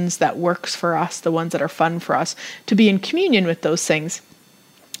ones that works for us, the ones that are fun for us, to be in communion with those things,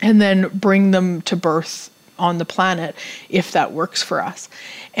 and then bring them to birth on the planet if that works for us.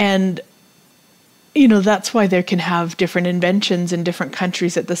 And that's why they can have different inventions in different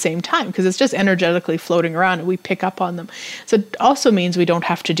countries at the same time, because it's just energetically floating around and we pick up on them. So it also means we don't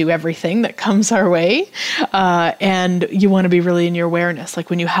have to do everything that comes our way. And you want to be really in your awareness. Like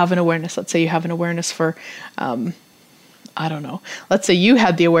when you have an awareness, let's say you have an awareness for, I don't know, let's say you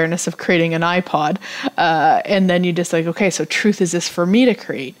had the awareness of creating an iPod, and then you just like, okay, so truth, is this for me to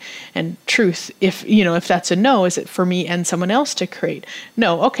create? And truth, if that's a no, is it for me and someone else to create?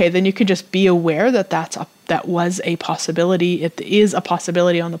 No. Okay, then you can just be aware that that was a possibility. It is a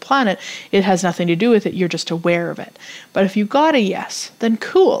possibility on the planet. It has nothing to do with it. You're just aware of it. But if you got a yes, then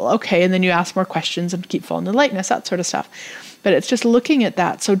cool. Okay. And then you ask more questions and keep following the lightness, that sort of stuff. But it's just looking at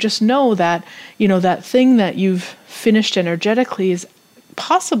that. So just know that, that thing that you've finished energetically is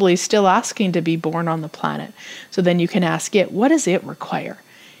possibly still asking to be born on the planet. So then you can ask it, what does it require?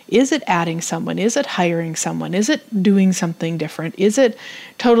 Is it adding someone? Is it hiring someone? Is it doing something different? Is it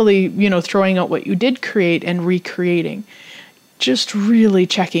totally, throwing out what you did create and recreating? Just really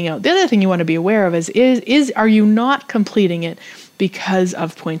checking out. The other thing you want to be aware of is are you not completing it because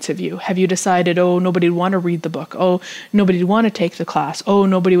of points of view? Have you decided, oh, nobody would want to read the book. Oh, nobody would want to take the class. Oh,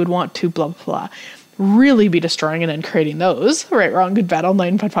 nobody would want to blah, blah, blah. Really be destroying and then creating those. Right, wrong, good, bad,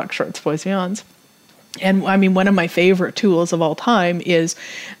 online, POD, shorts, boys, beyonds. And I mean, one of my favorite tools of all time is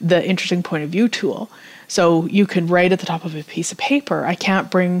the interesting point of view tool. So you can write at the top of a piece of paper, I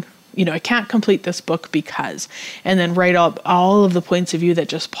can't complete this book because, and then write up all of the points of view that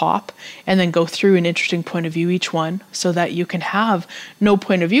just pop, and then go through an interesting point of view each one, so that you can have no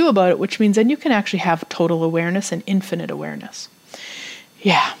point of view about it, which means then you can actually have total awareness and infinite awareness.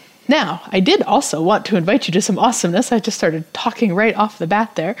 Yeah. Now, I did also want to invite you to some awesomeness. I just started talking right off the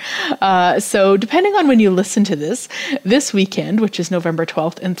bat there. So depending on when you listen to this weekend, which is November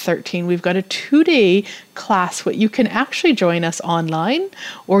 12th and 13th, we've got a 2-day class where you can actually join us online,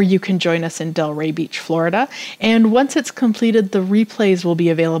 or you can join us in Delray Beach, Florida. And once it's completed, the replays will be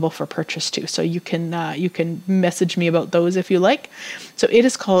available for purchase too. So you can message me about those if you like. So it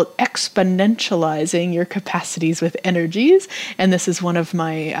is called Exponentializing Your Capacities with Energies. And this is one of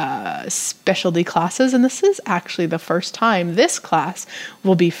my specialty classes, and this is actually the first time this class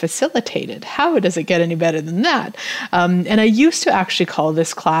will be facilitated. How does it get any better than that? And I used to actually call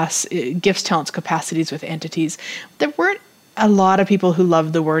this class Gifts, Talents, Capacities with Entities. There weren't a lot of people who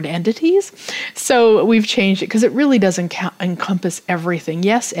love the word entities, so we've changed it because it really does encompass everything.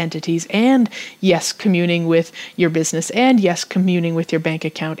 Yes, entities, and yes, communing with your business, and yes, communing with your bank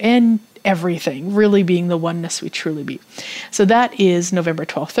account, and everything, really being the oneness we truly be. So that is November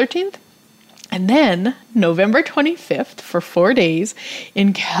 12th, 13th. And then November 25th for 4 days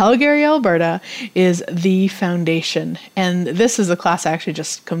in Calgary, Alberta is the Foundation. And this is a class I actually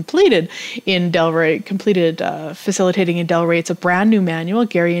just completed in Delray, facilitating in Delray. It's a brand new manual.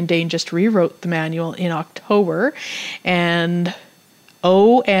 Gary and Dane just rewrote the manual in October. And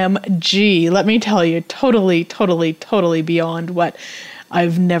OMG, let me tell you, totally beyond what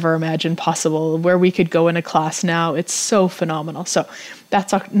I've never imagined possible, where we could go in a class now. It's so phenomenal. So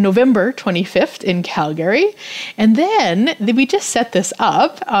that's November 25th in Calgary. And then we just set this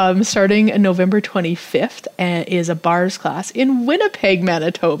up, starting November 25th, is a bars class in Winnipeg,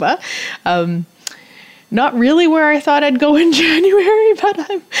 Manitoba. Not really where I thought I'd go in January,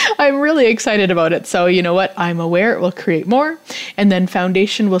 but I'm really excited about it. So you know what? I'm aware it will create more. And then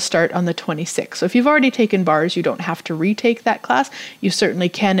Foundation will start on the 26th. So if you've already taken bars, you don't have to retake that class. You certainly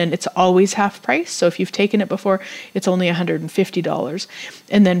can, and it's always half price. So if you've taken it before, it's only $150.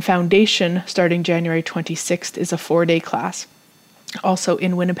 And then Foundation, starting January 26th, is a 4-day class, also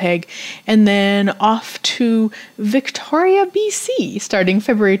in Winnipeg. And then off to Victoria, BC, starting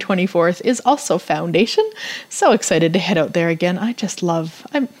February 24th, is also Foundation. So excited to head out there again.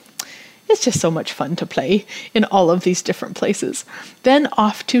 It's just so much fun to play in all of these different places. Then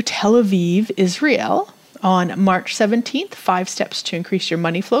off to Tel Aviv, Israel, On March 17th, 5 Steps to Increase Your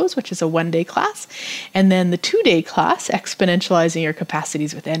Money Flows, which is a one-day class. And then the 2-day class, Exponentializing Your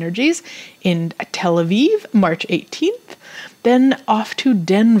Capacities with Energies, in Tel Aviv, March 18th. Then off to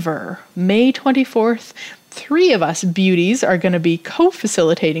Denver, May 24th. 3 of us beauties are going to be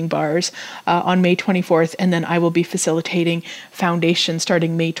co-facilitating bars on May 24th, and then I will be facilitating foundation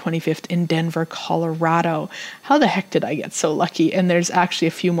starting May 25th in Denver, Colorado. How the heck did I get so lucky? And there's actually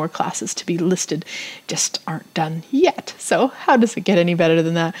a few more classes to be listed, just aren't done yet. So how does it get any better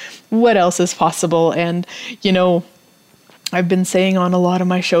than that? What else is possible? And, you know, I've been saying on a lot of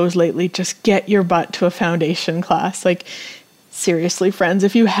my shows lately, just get your butt to a foundation class. Like, seriously, friends,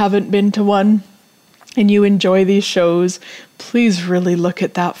 if you haven't been to one, and you enjoy these shows, please really look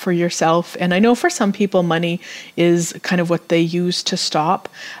at that for yourself. And I know for some people, money is kind of what they use to stop.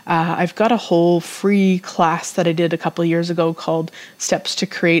 I've got a whole free class that I did a couple of years ago called Steps to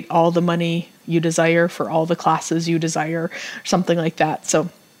Create All the Money You Desire for All the Classes You Desire, or something like that. So,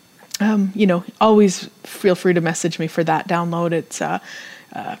 you know, always feel free to message me for that download.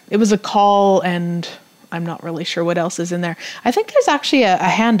 It was a call, and I'm not really sure what else is in there. I think there's actually a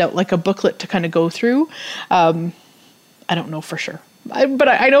handout, like a booklet to kind of go through. I don't know for sure, but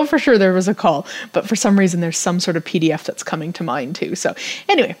I know for sure there was a call, but for some reason there's some sort of PDF that's coming to mind too. So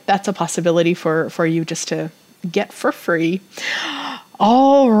anyway, that's a possibility for you just to get for free.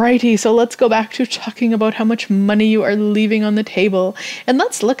 Alrighty, so let's go back to talking about how much money you are leaving on the table. And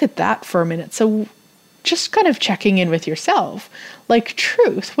let's look at that for a minute. So just kind of checking in with yourself. Like,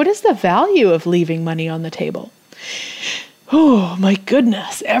 truth, what is the value of leaving money on the table? Oh my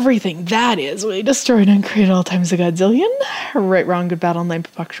goodness, everything that is. We destroyed and created all times a godzillion. Right, wrong, good, bad, online,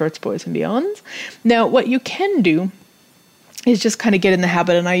 puck, shorts, boys, and beyonds. Now, what you can do is just kind of get in the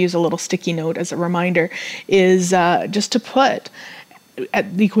habit, and I use a little sticky note as a reminder, is just to put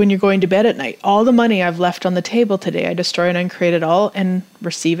when you're going to bed at night, all the money I've left on the table today, I destroy and uncreate it all and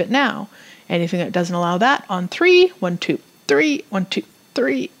receive it now. Anything that doesn't allow that, on 3, 1, 2, 3, 1, 2,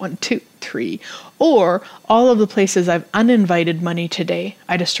 3, 1, 2, 3. Or all of the places I've uninvited money today,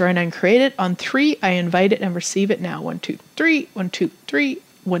 I destroy and uncreate it. On 3, I invite it and receive it now. 1, 2, 3, 1, 2, 3,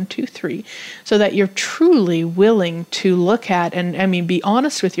 1, 2, 3. So that you're truly willing to look at and be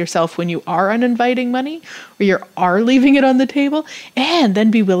honest with yourself when you are uninviting money or you are leaving it on the table, and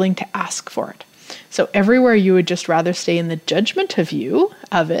then be willing to ask for it. So everywhere you would just rather stay in the judgment of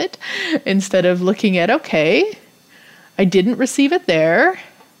it, instead of looking at, okay, I didn't receive it there.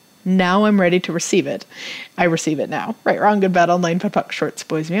 Now I'm ready to receive it. I receive it now. Right, wrong, good, bad, online, puck, shorts,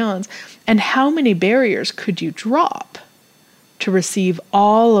 boys, beyonds. And how many barriers could you drop to receive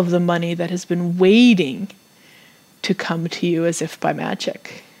all of the money that has been waiting to come to you as if by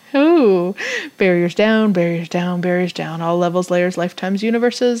magic? Ooh, barriers down, barriers down, barriers down. All levels, layers, lifetimes,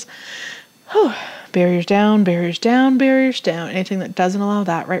 universes. Whew. Barriers down, barriers down, barriers down. Anything that doesn't allow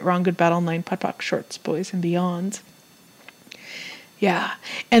that. Right, wrong, good, bad, online, puck, shorts, boys, and beyonds. Yeah.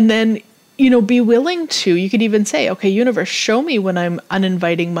 And then, be willing to, you could even say, okay, universe, show me when I'm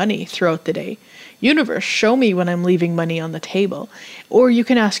uninviting money throughout the day. Universe, show me when I'm leaving money on the table. Or you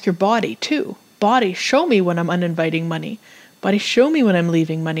can ask your body too. Body, show me when I'm uninviting money. Body, show me when I'm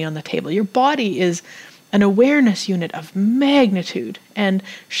leaving money on the table. Your body is an awareness unit of magnitude, and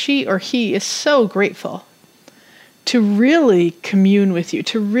she or he is so grateful to really commune with you,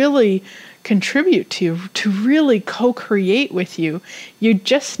 to really contribute to you, to really co-create with you. You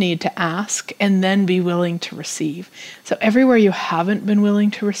just need to ask and then be willing to receive. So everywhere you haven't been willing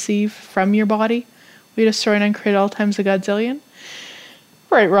to receive from your body, we destroy and uncreate all times a godzillion.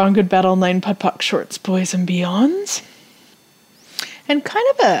 Right, wrong, good, bad, online, puck, shorts, boys, and beyonds. And kind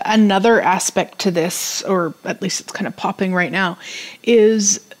of another aspect to this, or at least it's kind of popping right now,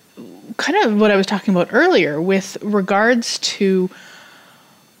 is kind of what I was talking about earlier with regards to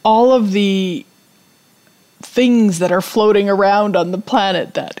all of the things that are floating around on the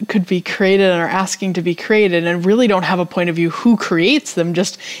planet that could be created and are asking to be created and really don't have a point of view who creates them,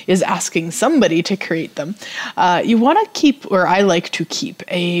 just is asking somebody to create them. You want to keep, or I like to keep,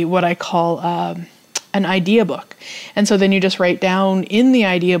 what I call an idea book. And so then you just write down in the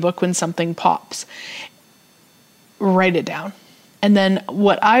idea book when something pops. Write it down. And then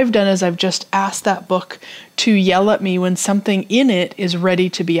what I've done is I've just asked that book to yell at me when something in it is ready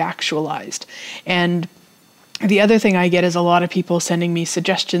to be actualized. And The other thing I get is a lot of people sending me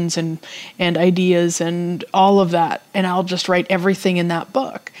suggestions and ideas and all of that, and I'll just write everything in that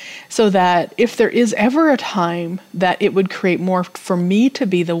book, so that if there is ever a time that it would create more for me to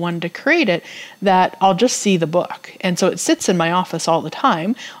be the one to create it, that I'll just see the book. And so it sits in my office all the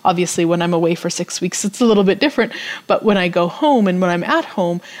time. Obviously, when I'm away for 6 weeks, it's a little bit different, but when I go home and when I'm at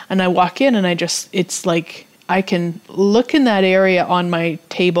home and I walk in and it's like I can look in that area on my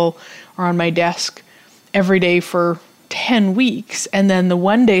table or on my desk every day for 10 weeks. And then the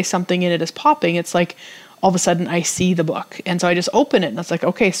one day something in it is popping, it's like all of a sudden I see the book. And so I just open it and it's like,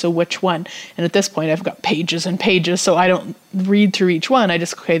 okay, so which one? And at this point I've got pages and pages, so I don't read through each one. I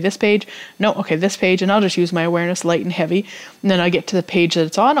just, okay, this page, no, okay, this page, and I'll just use my awareness light and heavy. And then I get to the page that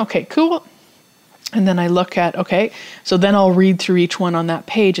it's on, okay, cool. And then I look at, okay, so then I'll read through each one on that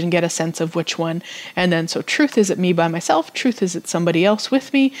page and get a sense of which one. And then, so truth, is it me by myself? Truth, is it somebody else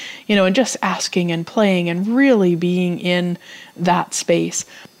with me? And just asking and playing and really being in that space.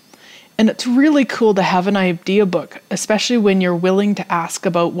 And it's really cool to have an idea book, especially when you're willing to ask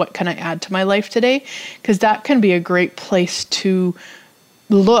about what can I add to my life today? Because that can be a great place to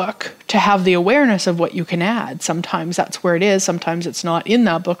look, to have the awareness of what you can add. Sometimes that's where it is. Sometimes it's not in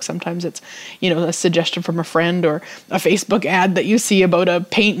that book. Sometimes it's, a suggestion from a friend or a Facebook ad that you see about a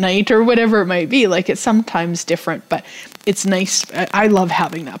paint night or whatever it might be. Like, it's sometimes different, but it's nice. I love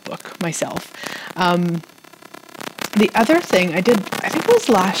having that book myself. The other thing I think it was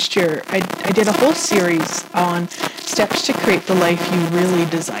last year, I did a whole series on steps to create the life you really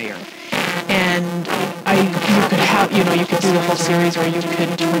desire. And you could have, you could do the whole series, or you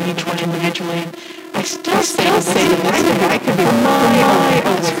could do each one individually. I still say that I could be my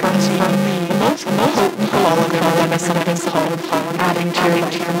most potent call of them is something called adding to your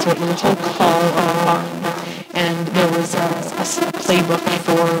life. And so it was a whole call and there was a playbook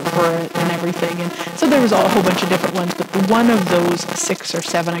for it and everything. And so there was a whole bunch of different ones, but the one of those 6 or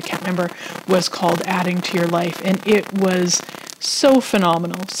 7, I can't remember, was called Adding to Your Life. And it was so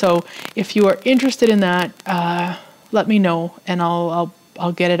phenomenal. So if you are interested in that, let me know and I'll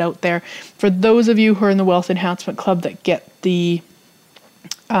get it out there. For those of you who are in the Wealth Enhancement Club that get the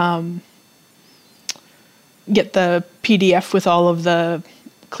PDF with all of the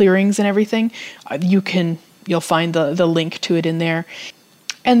clearings and everything, you'll find the link to it in there.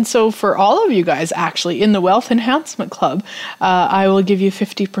 And so for all of you guys actually in the Wealth Enhancement Club, I will give you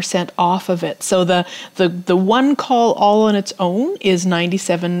 50% off of it. So the one call all on its own is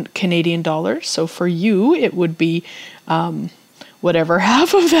 97 Canadian dollars. So for you, it would be whatever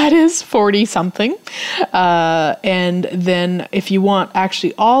half of that is, 40 something. And then if you want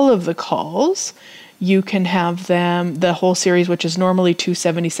actually all of the calls, you can have them, the whole series, which is normally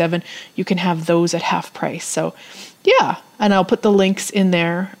 $277, you can have those at half price. So yeah, and I'll put the links in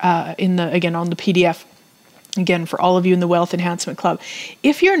there, on the PDF, again, for all of you in the Wealth Enhancement Club.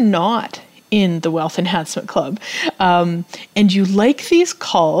 If you're not in the Wealth Enhancement Club, and you like these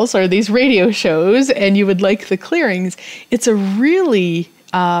calls or these radio shows and you would like the clearings, it's a really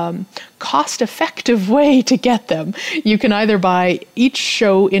cost-effective way to get them. You can either buy each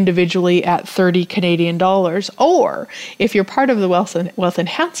show individually at 30 Canadian dollars, or if you're part of the Wealth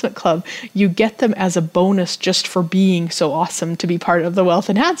Enhancement Club, you get them as a bonus just for being so awesome to be part of the Wealth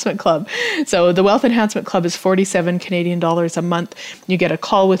Enhancement Club. So the Wealth Enhancement Club is 47 Canadian dollars a month. You get a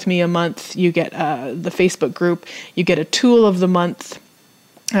call with me a month. You get the Facebook group. You get a tool of the month,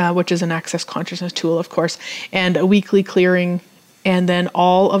 which is an Access Consciousness tool, of course, and a weekly clearing. And then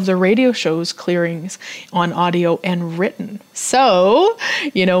all of the radio shows clearings on audio and written. So,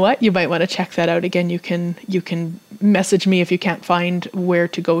 you know what? You might want to check that out. Again, you can message me if you can't find where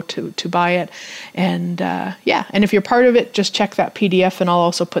to go to buy it. And and if you're part of it, just check that PDF, and I'll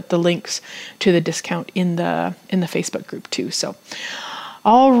also put the links to the discount in the Facebook group too. So,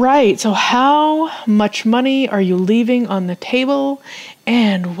 all right. So how much money are you leaving on the table,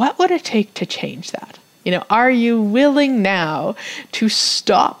 and what would it take to change that? Are you willing now to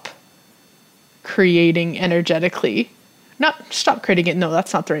stop creating energetically? Not stop creating it. No,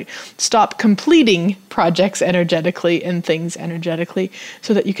 that's not the right. Stop completing projects energetically and things energetically,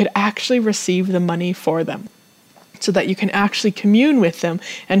 so that you could actually receive the money for them, so that you can actually commune with them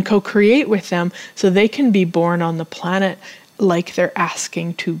and co-create with them, so they can be born on the planet like they're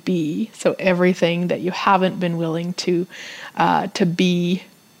asking to be. So everything that you haven't been willing to be,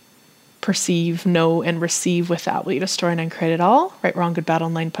 perceive, know, and receive with that, will you destroy and uncreate it all? Right, wrong, good, bad,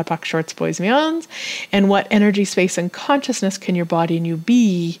 online, putt, shorts, boys, meons. And what energy, space, and consciousness can your body and you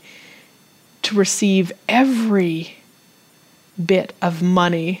be to receive every bit of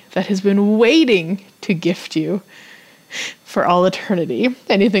money that has been waiting to gift you for all eternity.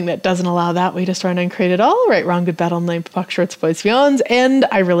 Anything that doesn't allow that, we destroy and uncreate it all. Right, wrong, good, bad, online, Pak, shorts, boys, beyonds. And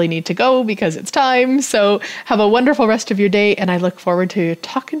I really need to go because it's time. So have a wonderful rest of your day, and I look forward to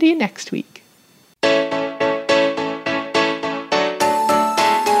talking to you next week.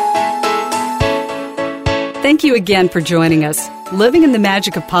 Thank you again for joining us. Living in the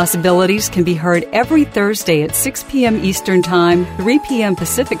Magic of Possibilities can be heard every Thursday at 6 p.m. Eastern Time, 3 p.m.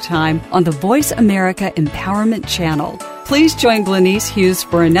 Pacific Time on the Voice America Empowerment Channel. Please join Glenyce Hughes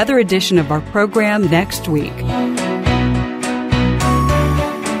for another edition of our program next week.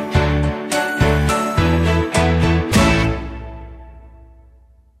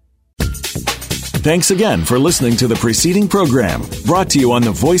 Thanks again for listening to the preceding program, brought to you on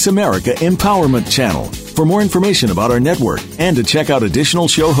the Voice America Empowerment Channel. For more information about our network and to check out additional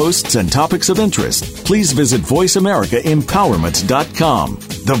show hosts and topics of interest, please visit voiceamericaempowerment.com.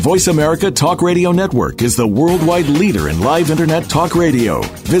 The Voice America Talk Radio Network is the worldwide leader in live Internet talk radio.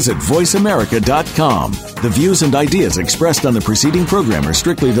 Visit voiceamerica.com. The views and ideas expressed on the preceding program are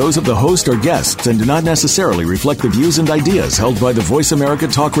strictly those of the host or guests and do not necessarily reflect the views and ideas held by the Voice America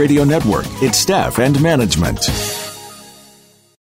Talk Radio Network, its staff, and management.